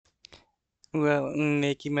Well,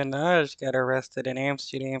 Nicki Minaj got arrested in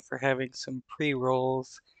Amsterdam for having some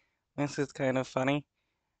pre-rolls. This is kind of funny.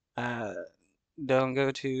 Uh, don't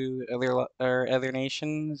go to other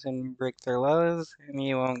nations and break their laws, and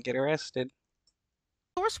you won't get arrested.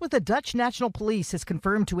 A source with the Dutch National Police has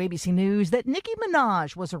confirmed to ABC News that Nicki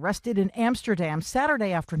Minaj was arrested in Amsterdam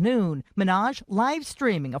Saturday afternoon. Minaj live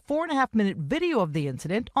streaming a 4.5 minute video of the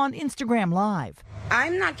incident on Instagram Live.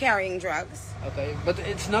 I'm not carrying drugs. Okay, but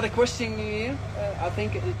it's not a question here. I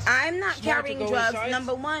think it's. I'm not smart to carrying go drugs. inside.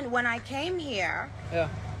 Number one, when I came here, Yeah.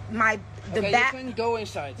 the Okay, back. you can go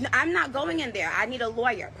inside. No, I'm not going in there. I need a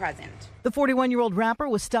lawyer present. The 41-year-old rapper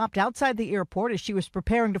was stopped outside the airport as she was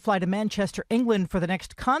preparing to fly to Manchester, England for the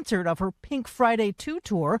next concert of her Pink Friday 2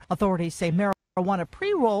 tour. Authorities say marijuana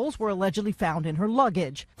pre-rolls were allegedly found in her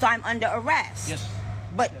luggage. So I'm under arrest. Yes.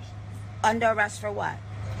 But Yes. under arrest for what?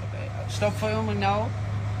 Okay. Stop filming now.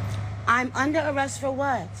 I'm under arrest for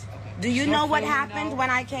what? Okay. Do you Stop know what filming happened now. when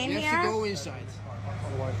I came you here? have to go inside.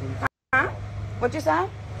 Huh? What you said?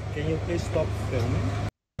 Can you please stop filming?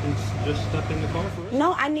 Please just step in the car first.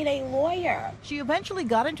 No, I need a lawyer. She eventually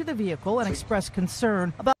got into the vehicle and expressed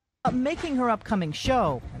concern about making her upcoming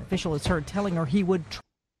show. An official is heard telling her he would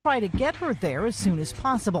try to get her there as soon as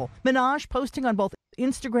possible. Minaj posting on both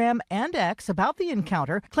Instagram and X about the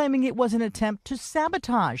encounter, claiming it was an attempt to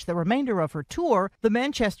sabotage the remainder of her tour. The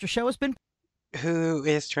Manchester show has been. Who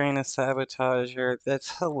is trying to sabotage her?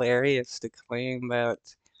 That's hilarious to claim that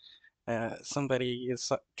somebody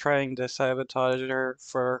is trying to sabotage her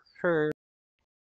for her